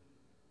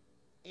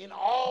 In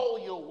all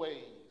your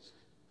ways,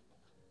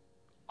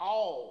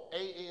 all,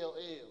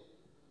 A-L-L,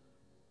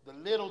 the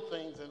little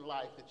things in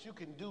life that you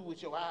can do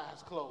with your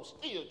eyes closed,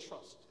 still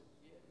trust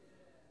him.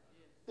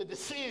 The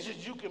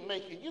decisions you can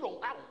make, and I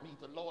don't need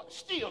the Lord,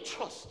 still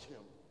trust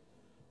him.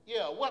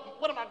 Yeah, what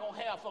am I going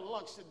to have for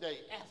lunch today?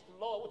 Ask the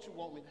Lord what you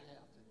want me to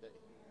have today.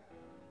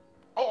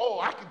 Oh,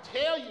 I can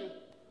tell you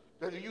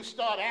that if you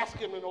start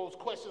asking me those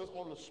questions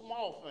on the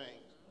small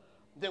things,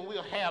 then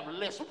we'll have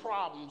less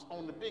problems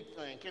on the big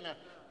thing.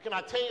 Can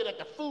I tell you that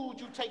the food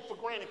you take for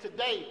granted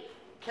today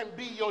can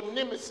be your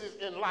nemesis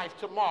in life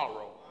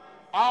tomorrow?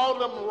 All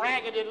them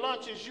raggedy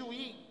lunches you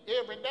eat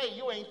every day,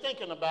 you ain't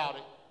thinking about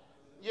it.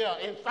 Yeah,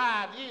 in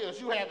 5 years,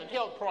 you having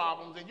health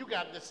problems, and you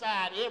got to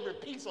decide every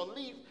piece of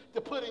leaf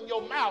to put in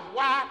your mouth.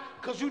 Why?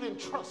 Because you didn't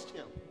trust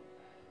him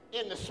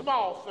in the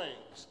small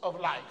things of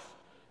life.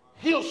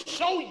 He'll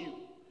show you.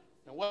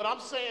 And what I'm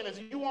saying is,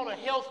 if you want a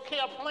health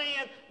care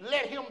plan,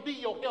 let him be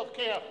your health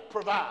care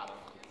provider.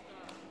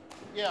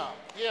 Yeah.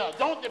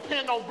 Don't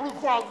depend on Blue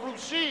Cross Blue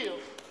Shield.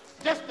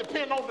 Just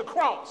depend on the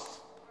cross.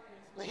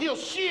 And he'll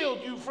shield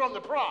you from the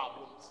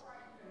problems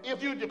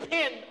if you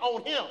depend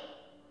on him.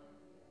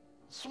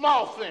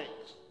 Small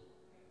things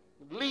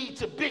lead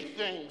to big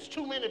things.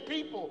 Too many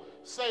people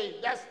say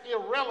that's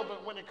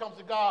irrelevant when it comes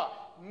to God.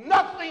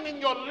 Nothing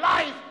in your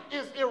life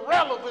is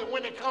irrelevant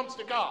when it comes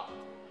to God.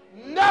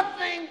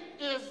 Nothing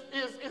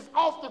is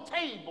off the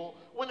unstable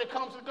when it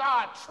comes to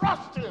God.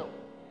 Trust him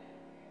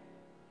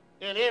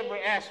in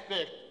every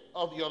aspect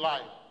of your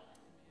life.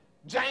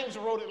 James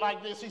wrote it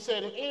like this. He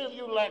said, if any of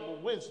you lack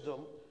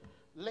wisdom,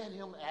 let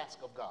him ask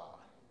of God,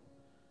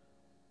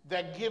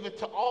 that giveth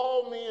to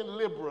all men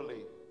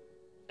liberally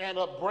and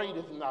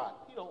upbraideth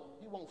not. He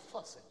won't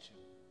fuss at you,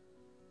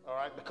 all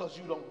right, because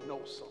you don't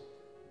know something.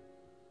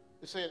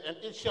 It said, and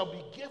it shall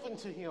be given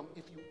to him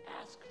if you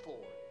ask for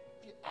it.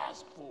 If you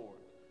ask for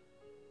it.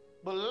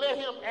 But let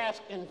him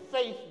ask in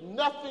faith,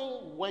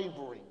 nothing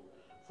wavering.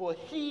 For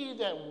he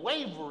that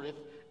wavereth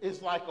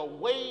is like a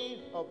wave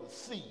of the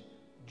sea,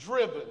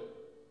 driven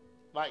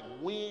like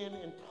wind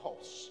and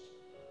tossed.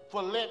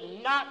 For let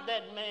not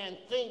that man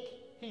think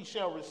he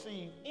shall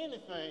receive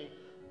anything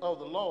of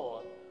the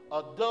Lord.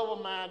 A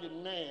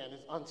double-minded man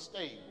is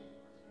unstable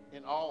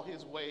in all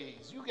his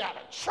ways. You got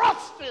to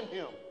trust in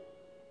him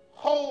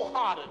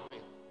wholeheartedly.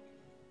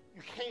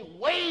 You can't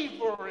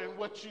waver in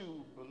what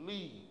you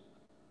believe.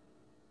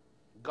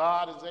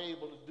 God is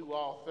able to do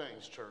all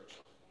things, church.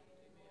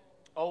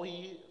 Oh, he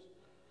is.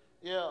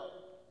 Yeah,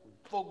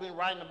 folk been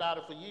writing about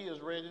it for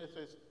years, read it. It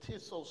says,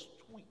 "'Tis so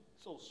sweet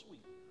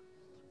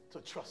to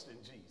trust in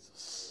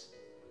Jesus."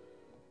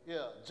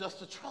 Yeah, just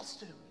to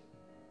trust him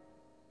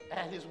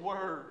at his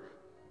word.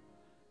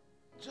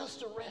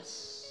 Just to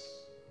rest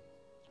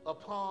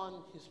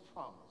upon his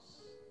promise.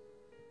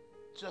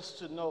 Just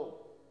to know,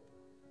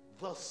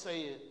 thus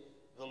saith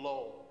the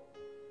Lord.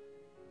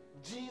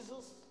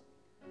 Jesus,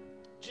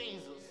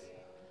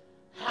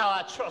 how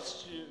I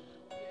trust you.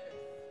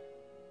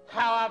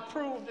 How I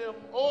proved him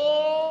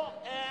o'er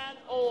and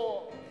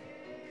o'er.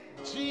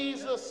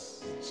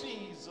 Jesus,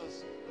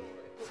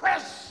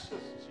 precious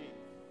Jesus.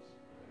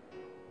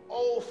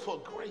 Oh, for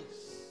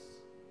grace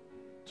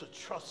to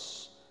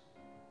trust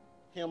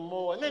him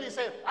more. And then he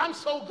said, I'm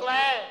so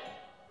glad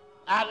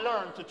I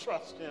learned to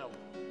trust him.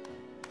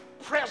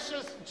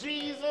 Precious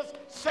Jesus,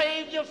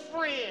 Savior,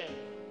 friend,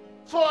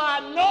 for I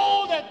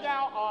know that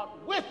thou art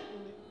with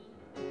me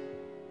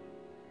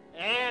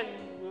and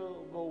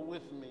will go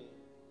with me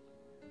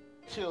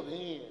till the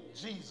end.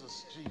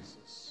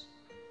 Jesus,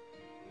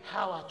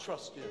 how I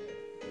trust him.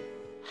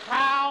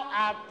 How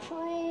I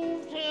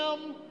proved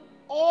him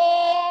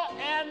o'er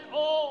and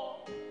o'er.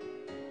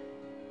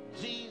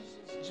 Jesus.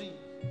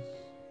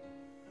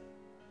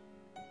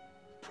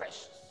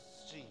 Precious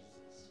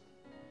Jesus.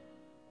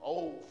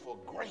 Oh, for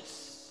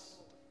grace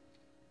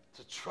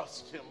to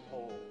trust him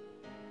more.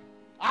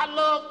 I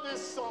love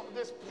this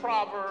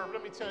proverb.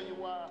 Let me tell you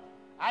why.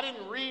 I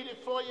didn't read it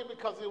for you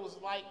because it was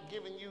like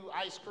giving you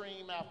ice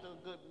cream after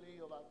a good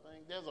meal, I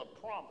think. There's a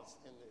promise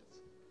in this.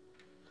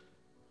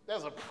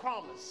 There's a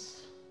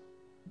promise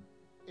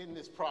in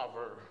this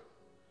proverb.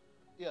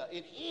 Yeah,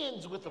 it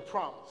ends with a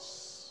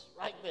promise.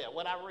 Right there,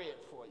 what I read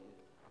for you.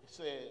 It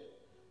said,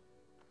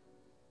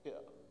 yeah,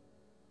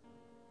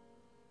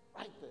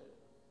 right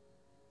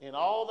there. In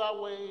all thy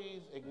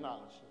ways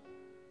acknowledge him,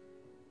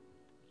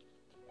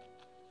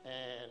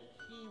 and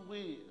he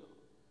will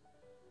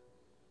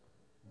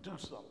do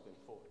something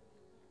for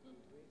you.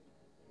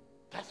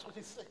 That's what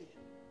he said.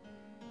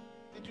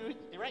 Did you read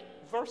it right?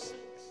 Verse 6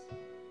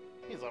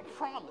 is a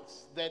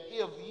promise that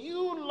if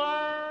you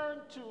learn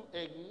to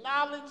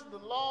acknowledge the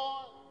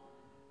Lord,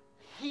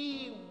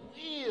 he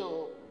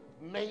will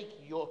make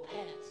your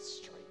path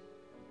straight.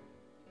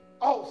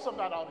 Oh,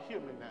 somebody ought to hear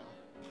me now.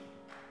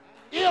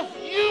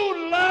 If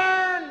you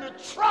learn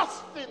to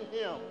trust in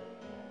him,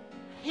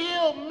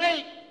 he'll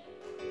make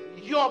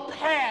your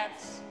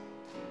paths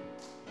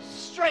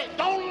straight.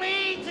 Don't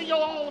lean to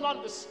your own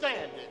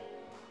understanding.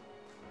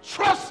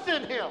 Trust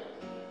in him.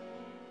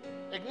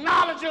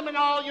 Acknowledge him in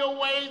all your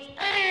ways,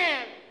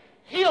 and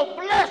he'll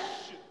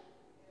bless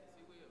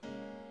you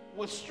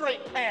with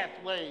straight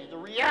pathways. The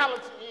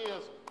reality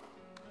is,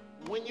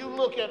 when you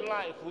look at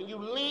life, when you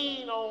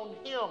lean on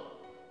him,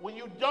 when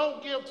you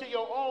don't give to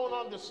your own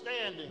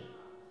understanding,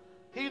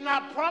 he's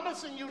not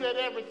promising you that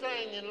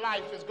everything in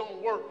life is going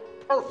to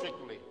work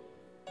perfectly.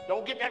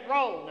 Don't get that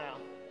wrong now.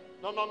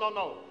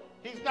 No.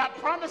 He's not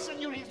promising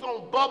you he's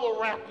going to bubble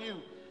wrap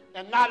you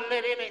and not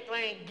let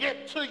anything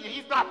get to you.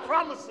 He's not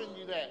promising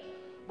you that.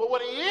 But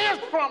what he is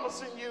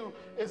promising you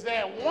is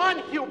that,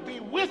 one, he'll be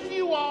with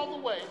you all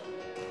the way.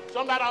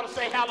 Somebody ought to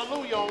say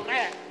hallelujah on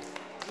that.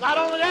 Not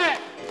only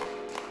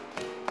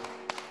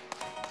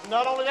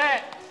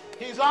that,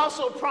 he's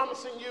also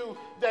promising you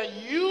that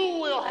you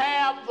will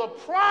have the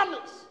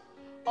promise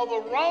of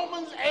a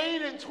Romans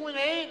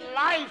 8:28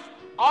 life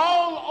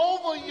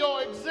all over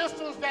your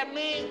existence. That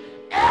means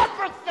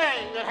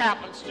everything that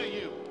happens to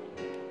you,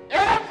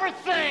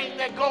 everything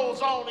that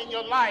goes on in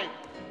your life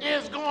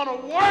is going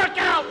to work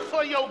out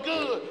for your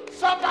good.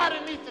 Somebody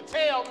needs to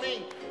tell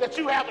me that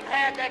you haven't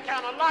had that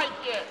kind of life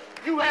yet.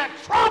 You had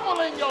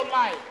trouble in your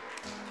life.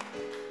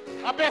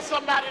 I bet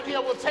somebody in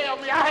here will tell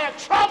me, I had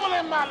trouble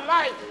in my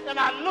life, and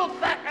I look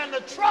back and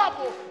the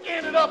trouble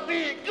ended up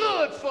being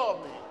good for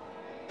me.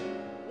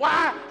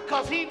 Why?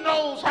 Because he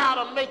knows how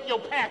to make your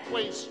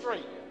pathway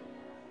straight.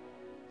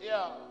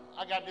 Yeah,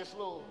 I got this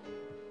little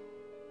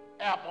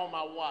app on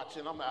my watch,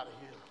 and I'm out of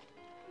here.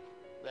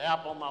 The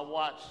app on my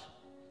watch,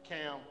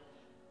 Cam,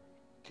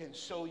 can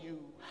show you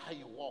how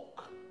you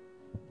walk.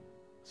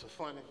 It's a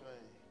funny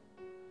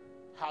thing.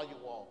 How you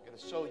walk. It'll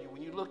show you.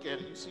 When you look at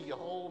it, you see your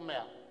whole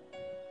map.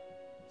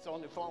 It's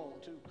on your phone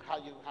too. How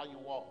you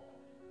walk.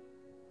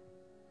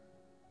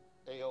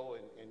 AO,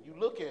 and you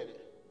look at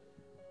it,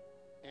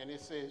 and it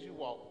says you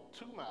walk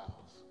 2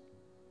 miles.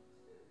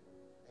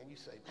 And you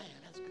say,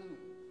 man, that's good.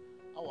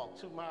 I walked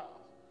 2 miles.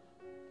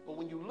 But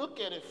when you look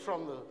at it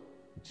from the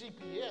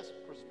GPS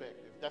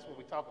perspective, that's what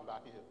we're talking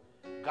about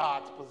here.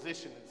 God's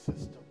positioning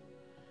system.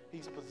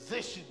 He's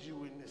positioned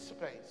you in this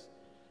space.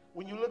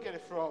 When you look at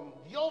it from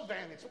your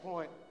vantage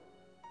point,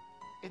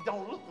 it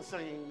don't look the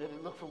same that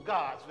it looked from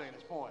God's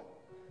vantage point.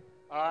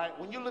 All right?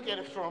 When you look at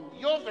it from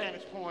your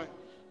vantage point,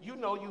 you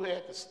know you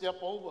had to step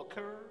over a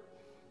curb.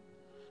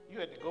 You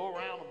had to go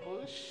around a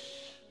bush.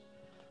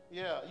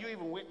 Yeah, you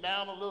even went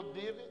down a little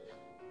divot.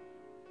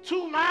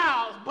 2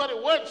 miles, but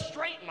it wasn't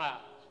straight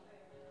miles.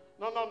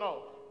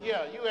 No.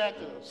 Yeah, you had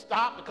to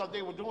stop because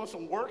they were doing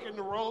some work in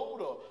the road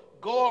or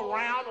go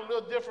around a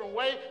little different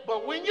way.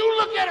 But when you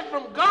look at it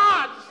from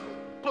God's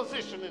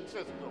positioning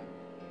system,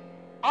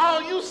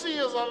 all you see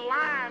is a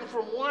line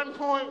from one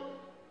point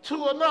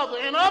to another.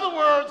 In other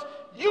words,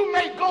 you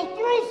may go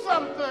through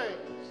some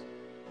things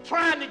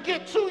trying to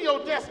get to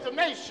your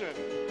destination,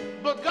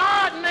 but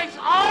God makes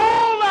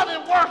all of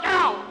it work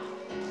out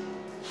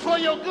for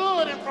your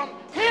good. And from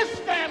his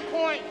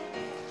standpoint,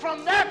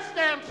 from that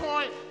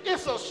standpoint,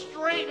 it's a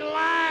straight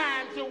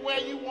line to where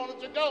you want it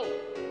to go.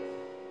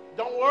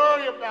 Don't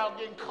worry about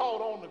getting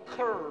caught on the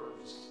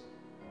curves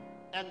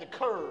and the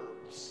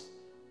curbs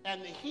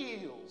and the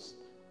hills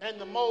and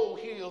the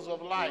molehills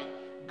of life.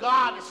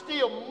 God is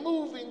still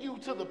moving you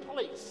to the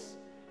place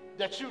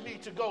that you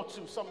need to go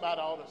to.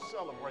 Somebody ought to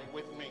celebrate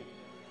with me,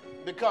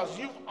 because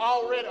you've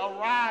already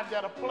arrived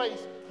at a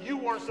place you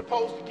weren't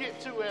supposed to get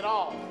to at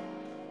all.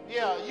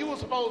 Yeah, you were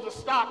supposed to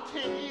stop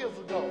 10 years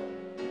ago.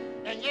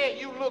 And yet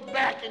you look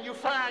back and you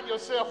find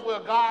yourself where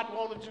God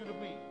wanted you to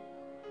be.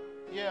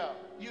 Yeah,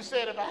 you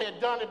said if I had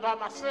done it by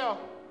myself,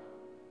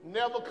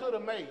 never could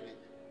have made it.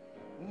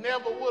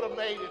 Never would have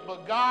made it.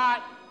 But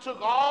God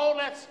took all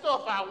that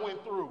stuff I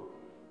went through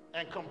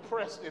and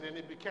compressed it, and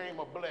it became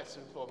a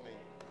blessing for me.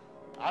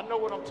 I know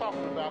what I'm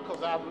talking about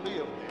because I've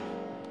lived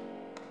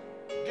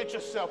it. Get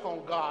yourself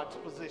on God's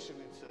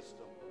positioning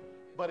system.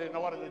 But in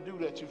order to do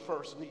that, you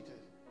first need to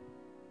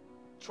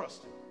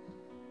trust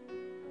him.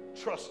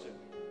 Trust him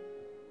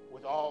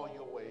with all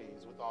your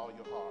ways, with all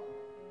your heart.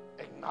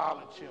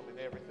 Acknowledge him in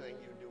everything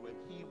you do, and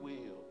he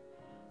will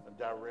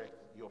direct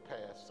your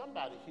path.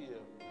 Somebody here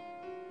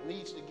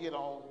needs to get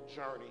on a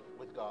journey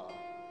with God.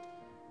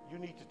 You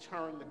need to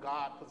turn the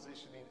God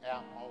positioning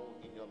app on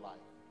in your life.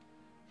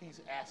 He's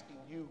asking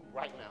you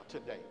right now,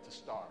 today, to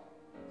start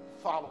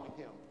following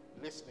him,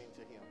 listening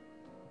to him,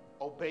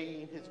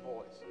 obeying his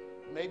voice.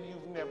 Maybe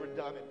you've never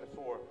done it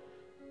before,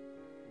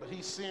 but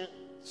he sent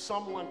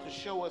someone to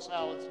show us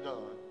how it's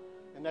done,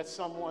 and that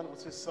someone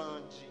was his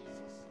son,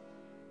 Jesus.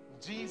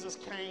 Jesus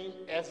came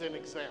as an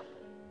example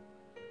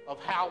of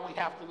how we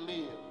have to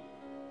live.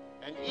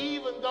 And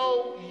even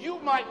though you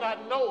might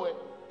not know it,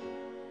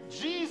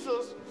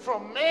 Jesus,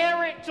 from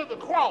Mary to the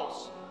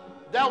cross,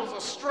 that was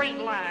a straight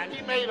line.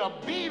 He made a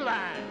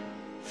beeline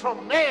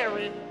from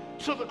Mary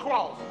to the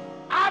cross.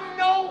 I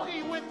know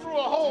he went through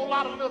a whole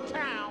lot of little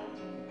towns,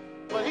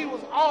 but he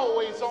was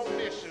always on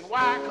mission.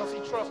 Why? Because he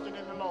trusted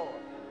in the Lord.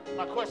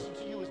 My question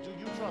to you is, do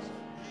you trust him?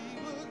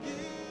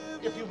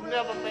 If you've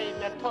never made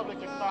that public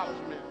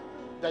acknowledgement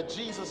that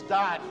Jesus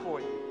died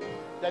for you,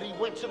 that he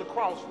went to the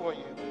cross for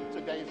you,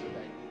 today's the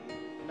day.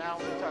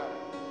 Now's the time.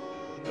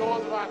 The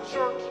doors of our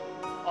church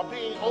are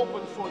being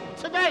opened for you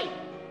today.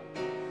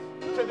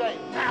 Today,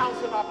 now's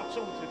an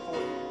opportunity for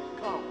you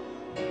to come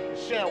and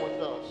share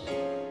with us.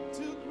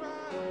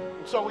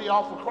 And so we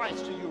offer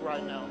Christ to you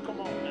right now.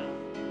 Come on now.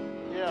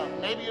 Yeah,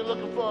 maybe you're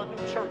looking for a new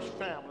church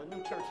family, a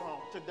new church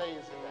home. Today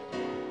is the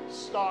day.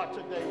 Start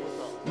today with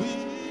us.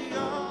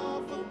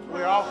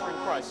 We're offering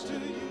Christ to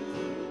you.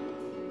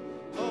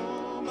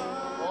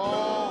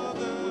 Oh,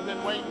 we've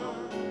been waiting on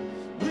it.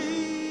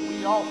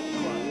 We offer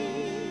Christ.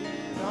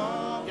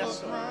 Yes,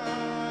 sir.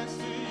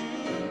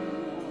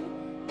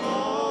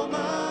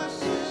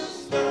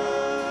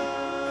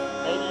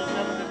 Maybe you've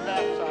never been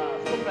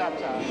baptized. We're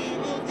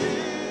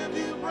baptized.